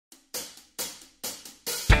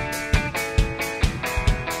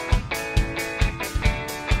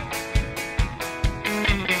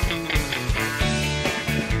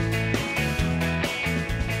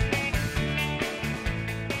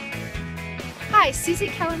Hi, Suzy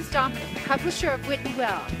Kellems, Dominik, publisher of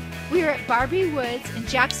Woods.The. We are at Barbie Woods in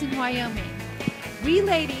Jackson, Wyoming. We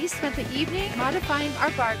ladies spent the evening modifying our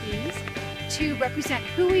Barbies to represent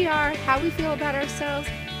who we are, how we feel about ourselves,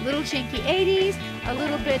 a little janky 80s, a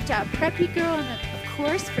little bit preppy girl, and of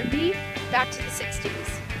course, for me, back to the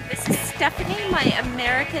 60s. This is Stephanie, my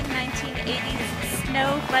American 1980s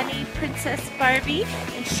snow bunny princess Barbie,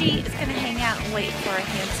 and she is going to hang out and wait for a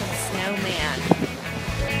handsome snowman.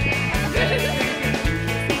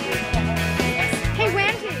 Hey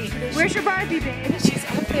Wendy, where's your Barbie, babe? She's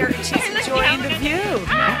up there and she's enjoying the view.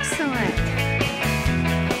 Excellent.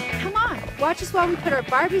 Come on, watch us while we put our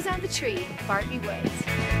Barbies on the tree, Barbie Woods.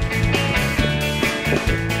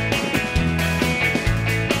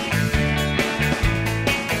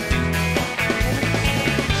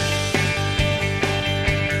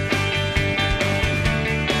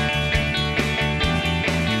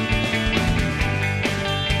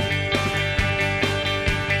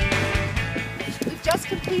 Just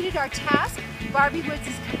completed our task. Barbie Woods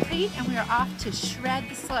is complete and we are off to shred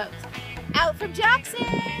the slopes. Out from Jackson!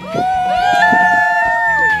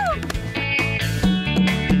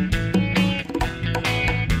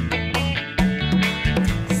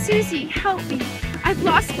 Suzy, help me. I've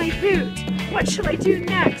lost my boot. What shall I do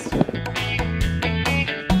next?